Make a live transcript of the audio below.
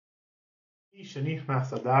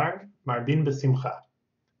Shenichnas Adar, marbin b'simcha.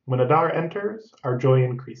 When Adar enters, our joy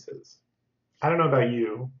increases. I don't know about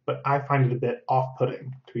you, but I find it a bit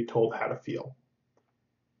off-putting to be told how to feel.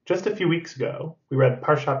 Just a few weeks ago, we read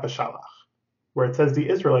Parshat Beshalach, where it says the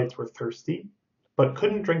Israelites were thirsty, but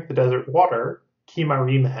couldn't drink the desert water, ki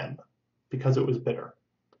mari mehem, because it was bitter.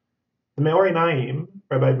 The Meori Naim,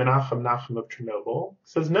 Rabbi Menachem Nachum of Chernobyl,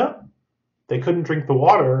 says no, they couldn't drink the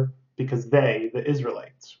water because they, the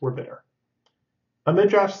Israelites, were bitter. A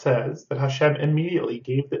midrash says that Hashem immediately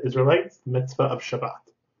gave the Israelites the mitzvah of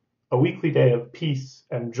Shabbat, a weekly day of peace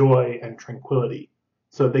and joy and tranquility,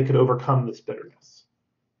 so that they could overcome this bitterness.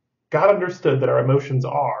 God understood that our emotions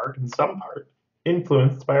are, in some part,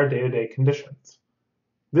 influenced by our day-to-day conditions.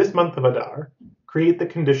 This month of Adar, create the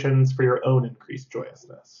conditions for your own increased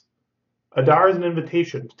joyousness. Adar is an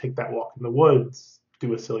invitation to take that walk in the woods,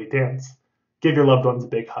 do a silly dance, give your loved ones a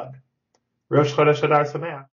big hug. Rosh Hodesh Adar Sameach.